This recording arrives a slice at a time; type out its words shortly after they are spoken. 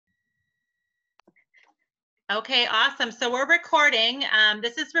Okay, awesome. So we're recording.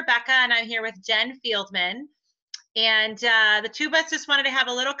 This is Rebecca, and I'm here with Jen Fieldman. And the two of us just wanted to have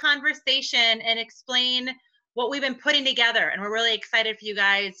a little conversation and explain what we've been putting together. And we're really excited for you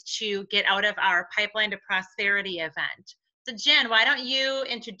guys to get out of our Pipeline to Prosperity event. So Jen, why don't you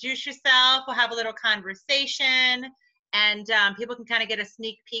introduce yourself? We'll have a little conversation, and people can kind of get a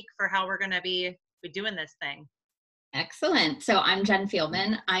sneak peek for how we're going to be doing this thing. Excellent. So I'm Jen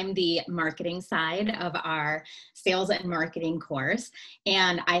Fieldman. I'm the marketing side of our sales and marketing course.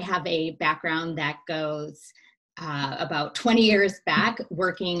 And I have a background that goes about 20 years back,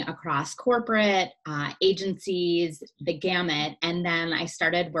 working across corporate agencies, the gamut. And then I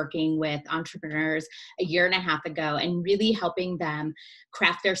started working with entrepreneurs a year and a half ago and really helping them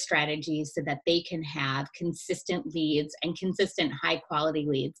craft their strategies so that they can have consistent leads and consistent high quality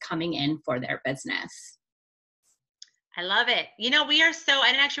leads coming in for their business. I love it. You know, I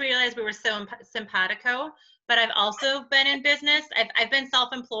didn't actually realize we were so simpatico, but I've also been in business. I've been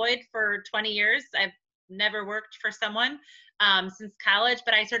self-employed for 20 years. I've never worked for someone since college,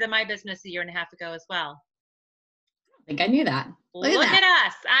 but I started my business a year and a half ago as well. I think I knew that. Look at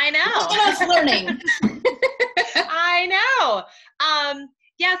us. I know. Look at us learning. I know.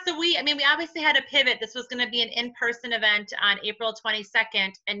 Yeah, so we obviously had to pivot. This was going to be an in-person event on April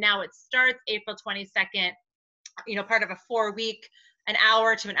 22nd, and now it starts April 22nd. You know, part of a 4-week, an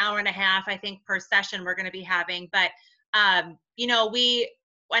hour to an hour and a half, I think, per session we're going to be having. But, you know, I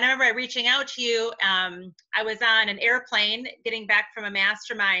remember reaching out to you. I was on an airplane getting back from a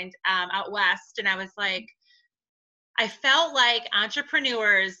mastermind out west. And I was like, I felt like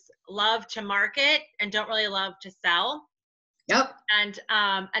entrepreneurs love to market and don't really love to sell. Yep. And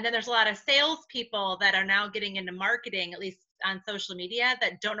then there's a lot of salespeople that are now getting into marketing, at least on social media,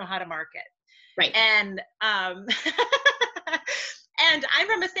 that don't know how to market. Right. And and I'm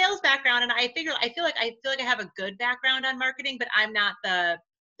from a sales background, and I feel like I have a good background on marketing, but I'm not the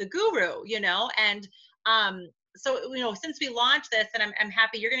guru, you know. And so, you know, since we launched this, and I'm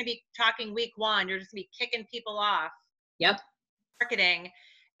happy you're going to be talking week 1. You're just going to be kicking people off. Yep. Marketing,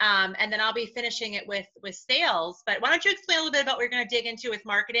 and then I'll be finishing it with sales. But why don't you explain a little bit about what we're going to dig into with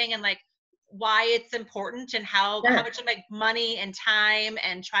marketing and like why it's important and how much of like money and time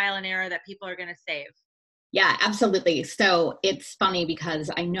and trial and error that people are going to save. Yeah, absolutely. So it's funny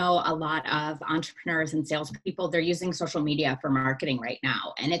because I know a lot of entrepreneurs and salespeople, they're using social media for marketing right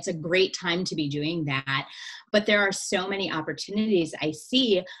now. And it's a great time to be doing that. But there are so many opportunities I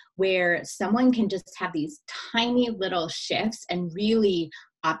see where someone can just have these tiny little shifts and really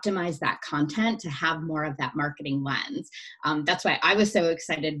optimize that content to have more of that marketing lens. That's why I was so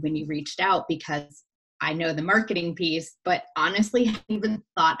excited when you reached out, because I know the marketing piece, but honestly, I haven't even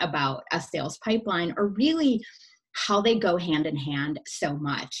thought about a sales pipeline or really how they go hand in hand so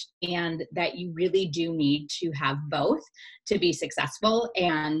much, and that you really do need to have both to be successful.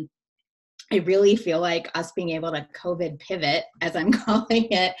 And I really feel like us being able to COVID pivot, as I'm calling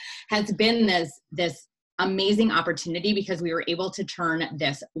it, has been this amazing opportunity, because we were able to turn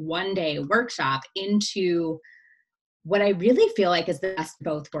this one-day workshop into what I really feel like is the best of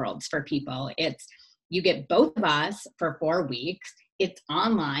both worlds for people. It's, you get both of us for 4 weeks. It's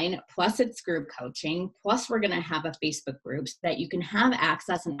online, plus it's group coaching, plus we're going to have a Facebook group so that you can have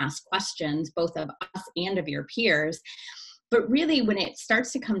access and ask questions, both of us and of your peers. But really, when it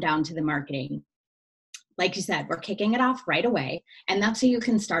starts to come down to the marketing, like you said, we're kicking it off right away. And that's so you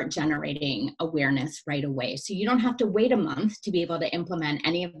can start generating awareness right away. So you don't have to wait a month to be able to implement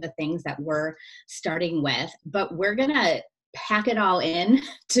any of the things that we're starting with. But we're going to pack it all in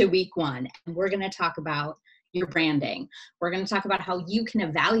to week 1. And we're going to talk about your branding. We're going to talk about how you can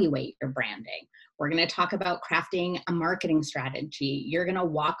evaluate your branding. We're going to talk about crafting a marketing strategy. You're going to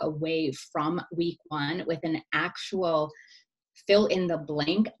walk away from week 1 with an actual fill in the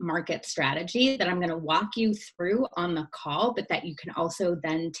blank market strategy that I'm going to walk you through on the call, but that you can also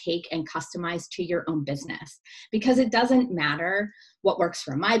then take and customize to your own business. Because it doesn't matter what works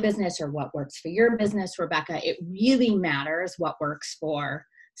for my business or what works for your business, Rebecca. It really matters what works for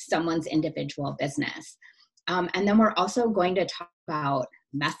someone's individual business. And then we're also going to talk about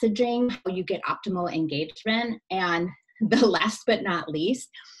messaging, how you get optimal engagement, and the last but not least,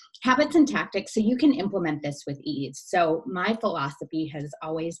 habits and tactics so you can implement this with ease. So my philosophy has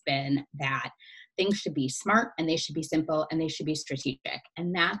always been that things should be smart, and they should be simple, and they should be strategic.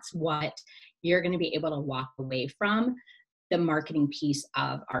 And that's what you're going to be able to walk away from the marketing piece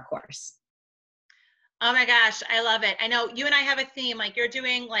of our course. Oh my gosh, I love it. I know you and I have a theme, like you're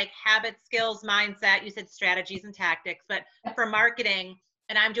doing like habit, skills, mindset. You said strategies and tactics, but for marketing,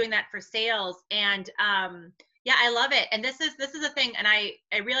 and I'm doing that for sales. And Yeah, I love it. And this is a thing, and I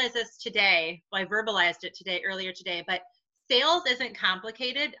realized this today. Well, I verbalized it earlier today, but sales isn't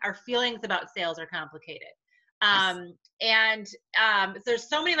complicated. Our feelings about sales are complicated. Yes. And there's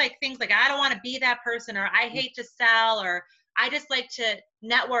so many like things like I don't want to be that person, or I hate to sell, or I just like to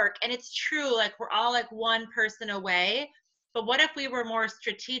network. And it's true, like we're all like one person away. But what if we were more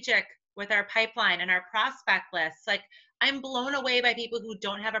strategic with our pipeline and our prospect list? Like I'm blown away by people who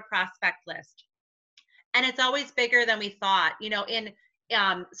don't have a prospect list, and it's always bigger than we thought.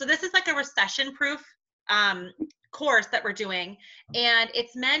 So this is like a recession proof um, course that we're doing, and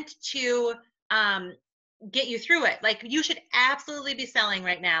it's meant to get you through it. Like you should absolutely be selling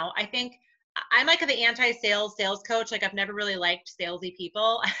right now. I think I'm like the anti-sales sales coach. Like I've never really liked salesy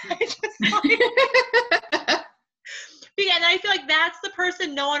people. I just like, and I feel like that's the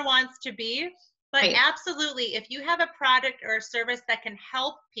person no one wants to be. But Right. absolutely, if you have a product or a service that can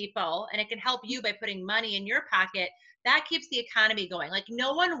help people and it can help you by putting money in your pocket, that keeps the economy going. Like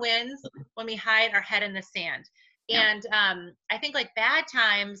no one wins when we hide our head in the sand. Yeah. And I think like bad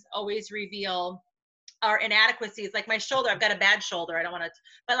times always reveal our inadequacies. Like my shoulder, I've got a bad shoulder. I don't want to,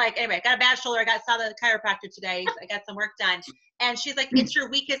 but like anyway, I got a bad shoulder. Saw the chiropractor today. I got some work done, and she's like, "It's your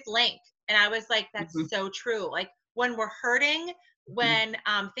weakest link." And I was like, "That's Mm-hmm. so true." Like when we're hurting, when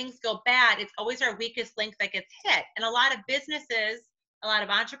things go bad, it's always our weakest link that gets hit. And a lot of businesses, a lot of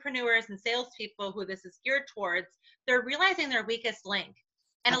entrepreneurs and salespeople who this is geared towards, they're realizing their weakest link,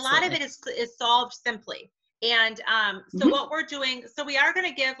 and a lot of Absolutely. it is solved simply. And so Mm-hmm. what we're doing, so we are going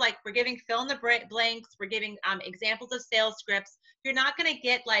to give like, we're giving fill in the blanks. We're giving examples of sales scripts. You're not going to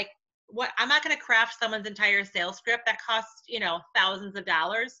get like I'm not going to craft someone's entire sales script that costs, thousands of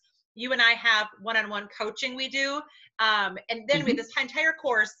dollars. You and I have one-on-one coaching we do. And then Mm-hmm. this entire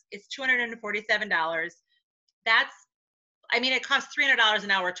course is $247. That's, I mean, it costs $300 an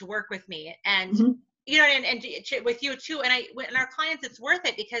hour to work with me. And Mm-hmm. and with you too. And our clients, it's worth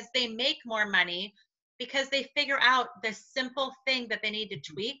it because they make more money because they figure out the simple thing that they need to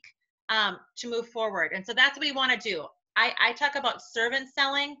tweak to move forward. And so that's what we want to do. I talk about servant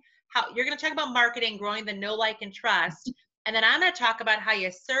selling, how you're going to talk about marketing, growing the know, like, and trust. And then I'm going to talk about how you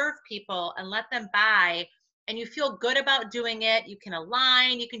serve people and let them buy, and you feel good about doing it. You can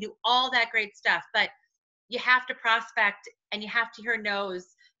align, you can do all that great stuff, but you have to prospect and you have to hear no's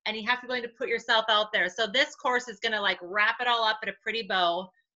and you have to be willing to put yourself out there. So this course is going to like wrap it all up in a pretty bow.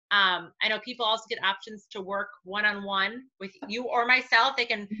 I know people also get options to work one-on-one with you or myself. They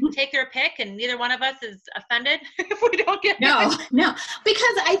can take their pick, and neither one of us is offended if we don't get No, no,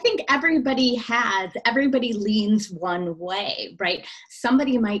 because I think everybody leans one way, right?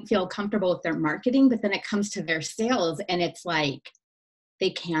 Somebody might feel comfortable with their marketing, but then it comes to their sales and it's like they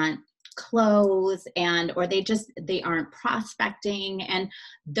can't close or they aren't prospecting, and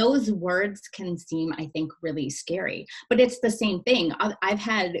those words can seem, I think, really scary. But it's the same thing. I've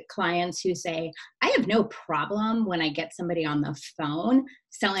had clients who say, I have no problem when I get somebody on the phone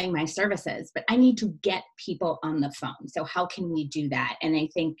selling my services, but I need to get people on the phone. So how can we do that? And I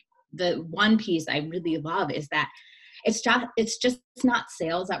think the one piece I really love is that it's just not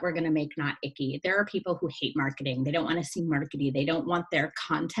sales that we're going to make not icky. There are people who hate marketing. They don't want to seem markety. They don't want their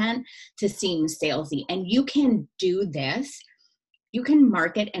content to seem salesy. And you can do this. You can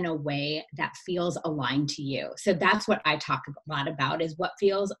market in a way that feels aligned to you. So that's what I talk a lot about, is what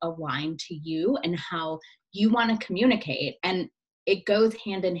feels aligned to you and how you want to communicate. And it goes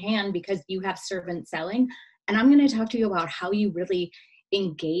hand in hand because you have servant selling. And I'm going to talk to you about how you really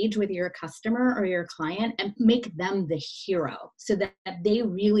engage with your customer or your client and make them the hero so that they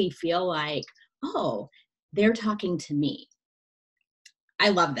really feel like, oh, they're talking to me. I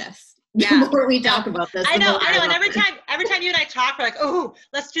love this. Yeah. The more we No, talk about this, I the know, more I And love every it. time you and I talk, we're like, oh,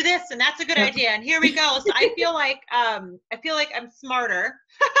 let's do this, and that's a good Yep. idea, and here we go. So I feel like I'm smarter.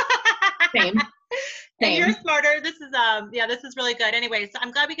 Same. And you're Same. smarter. This is this is really good. Anyway, so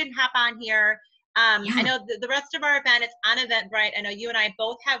I'm glad we can hop on here. I Yeah. know the rest of our event, it's on Eventbrite. I know you and I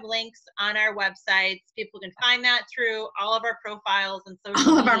both have links on our websites. People can find that through all of our profiles and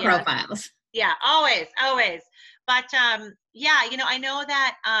social All of our media. profiles. Yeah, always, always. But I know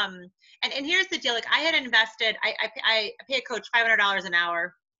that and here's the deal. Like I had invested, I pay a coach $500 an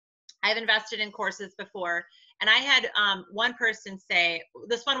hour. I've invested in courses before, and I had one person say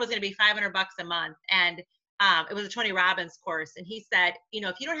this one was going to be $500 a month, and it was a Tony Robbins course, and he said,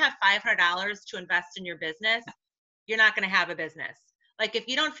 if you don't have $500 to invest in your business, you're not going to have a business. Like if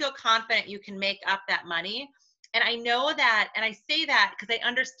you don't feel confident you can make up that money. And I know that, and I say that because I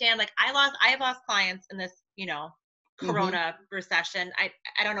understand, like I have lost clients in this, Mm-hmm. Corona recession. I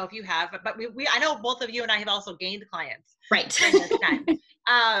don't know if you have, but I know both of you and I have also gained clients Right. during this time.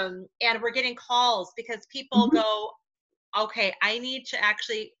 And we're getting calls because people Mm-hmm. go, okay, I need to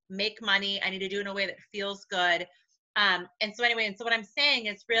actually make money. I need to do it in a way that feels good. And so anyway, and so what I'm saying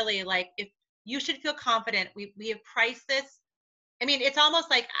is really like, if you should feel confident, we have priced this. I mean, it's almost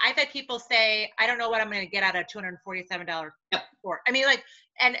like I've had people say, I don't know what I'm going to get out of $247 Yep. for. I mean, like,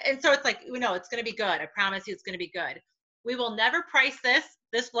 and so it's like, it's going to be good. I promise you it's going to be good. We will never price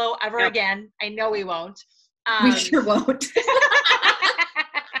this low ever Yep. again. I know we won't. We sure won't.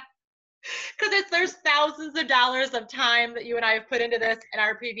 Because there's thousands of dollars of time that you and I have put into this and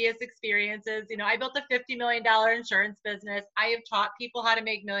our previous experiences. I built a $50 million insurance business. I have taught people how to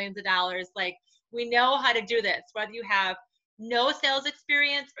make millions of dollars. Like, we know how to do this, whether you have no sales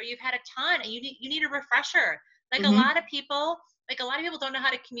experience or you've had a ton and you need a refresher. Like, Mm-hmm. a lot of people don't know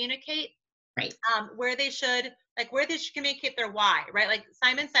how to communicate Right. where they should communicate their why, right? Like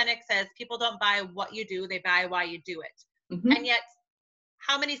Simon Sinek says, people don't buy what you do, they buy why you do it. Mm-hmm. And yet,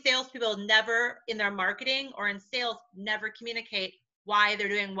 how many salespeople never in their marketing or in sales never communicate why they're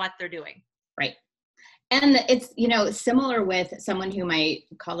doing what they're doing? Right. And it's, similar with someone who might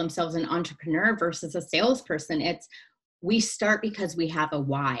call themselves an entrepreneur versus a salesperson. We start because we have a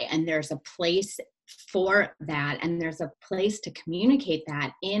why, and there's a place for that. And there's a place to communicate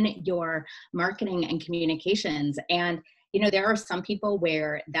that in your marketing and communications. And, there are some people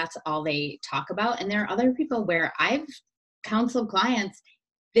where that's all they talk about. And there are other people where I've counseled clients.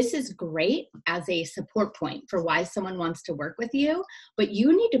 This is great as a support point for why someone wants to work with you, but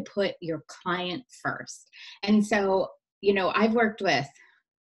you need to put your client first. And so, I've worked with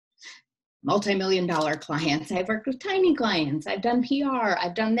multi-million-dollar clients. I've worked with tiny clients. I've done PR.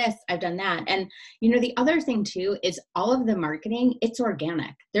 I've done this. I've done that. And, the other thing too is all of the marketing, it's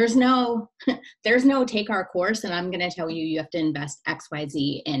organic. There's no take our course and I'm going to tell you, you have to invest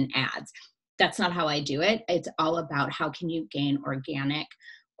XYZ in ads. That's not how I do it. It's all about how can you gain organic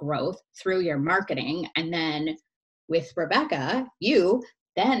growth through your marketing. And then with Rebecca,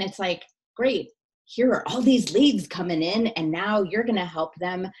 then it's like, great, here are all these leads coming in, and now you're going to help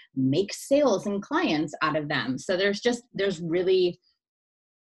them make sales and clients out of them. So there's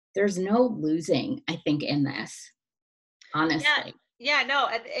no losing, I think, in this, honestly. Yeah, no,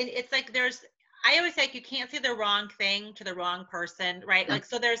 and it's like I always say, like, you can't say the wrong thing to the wrong person, right? Yep. Like,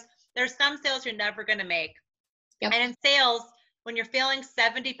 so there's some sales you're never going to make. Yep. And in sales, when you're failing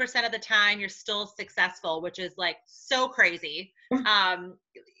 70% of the time, you're still successful, which is like so crazy.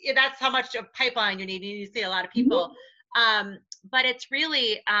 That's how much of pipeline you need. You need to see a lot of people. Mm-hmm. But it's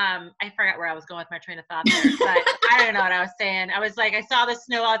really, I forgot where I was going with my train of thought there, but I don't know what I was saying. I was like, I saw the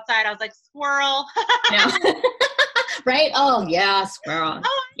snow outside. I was like, squirrel. Right? Oh, yeah, squirrel.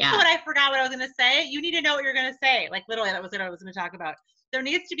 Oh, yeah. But I forgot what I was going to say. You need to know what you're going to say. Like, literally, that was what I was going to talk about. There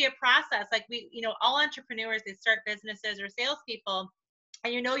needs to be a process. Like, all entrepreneurs, they start businesses or salespeople,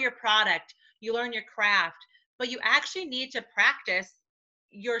 and your product, you learn your craft, but you actually need to practice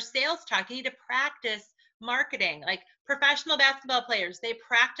your sales talk. You need to practice marketing. Like professional basketball players, they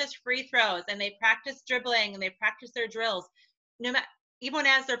practice free throws and they practice dribbling and they practice their drills, even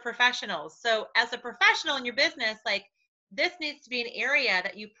as they're professionals. So as a professional in your business, like, this needs to be an area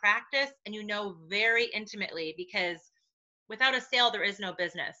that you practice and very intimately, because without a sale, there is no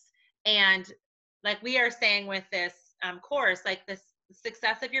business. And like we are saying with this course, like, the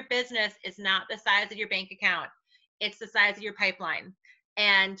success of your business is not the size of your bank account. It's the size of your pipeline.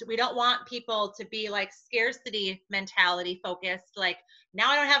 And we don't want people to be like scarcity mentality focused. Like,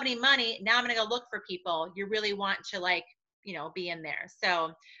 now I don't have any money. Now I'm going to go look for people. You really want to be in there.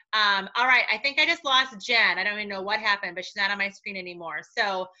 So, all right. I think I just lost Jen. I don't even know what happened, but she's not on my screen anymore.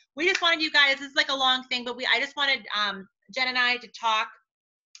 So we just wanted you guys, this is like a long thing, but I just wanted Jen and I to talk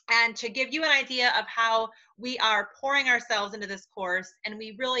and to give you an idea of how we are pouring ourselves into this course. And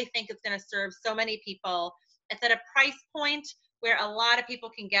we really think it's going to serve so many people. It's at a price point where a lot of people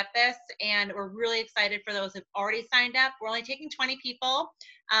can get this. And we're really excited for those who've already signed up. We're only taking 20 people,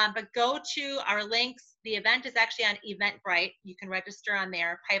 but go to our links. The event is actually on Eventbrite. You can register on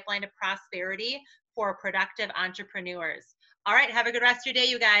there, Pipeline to Prosperity for Productive Entrepreneurs. All right. Have a good rest of your day,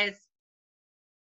 you guys.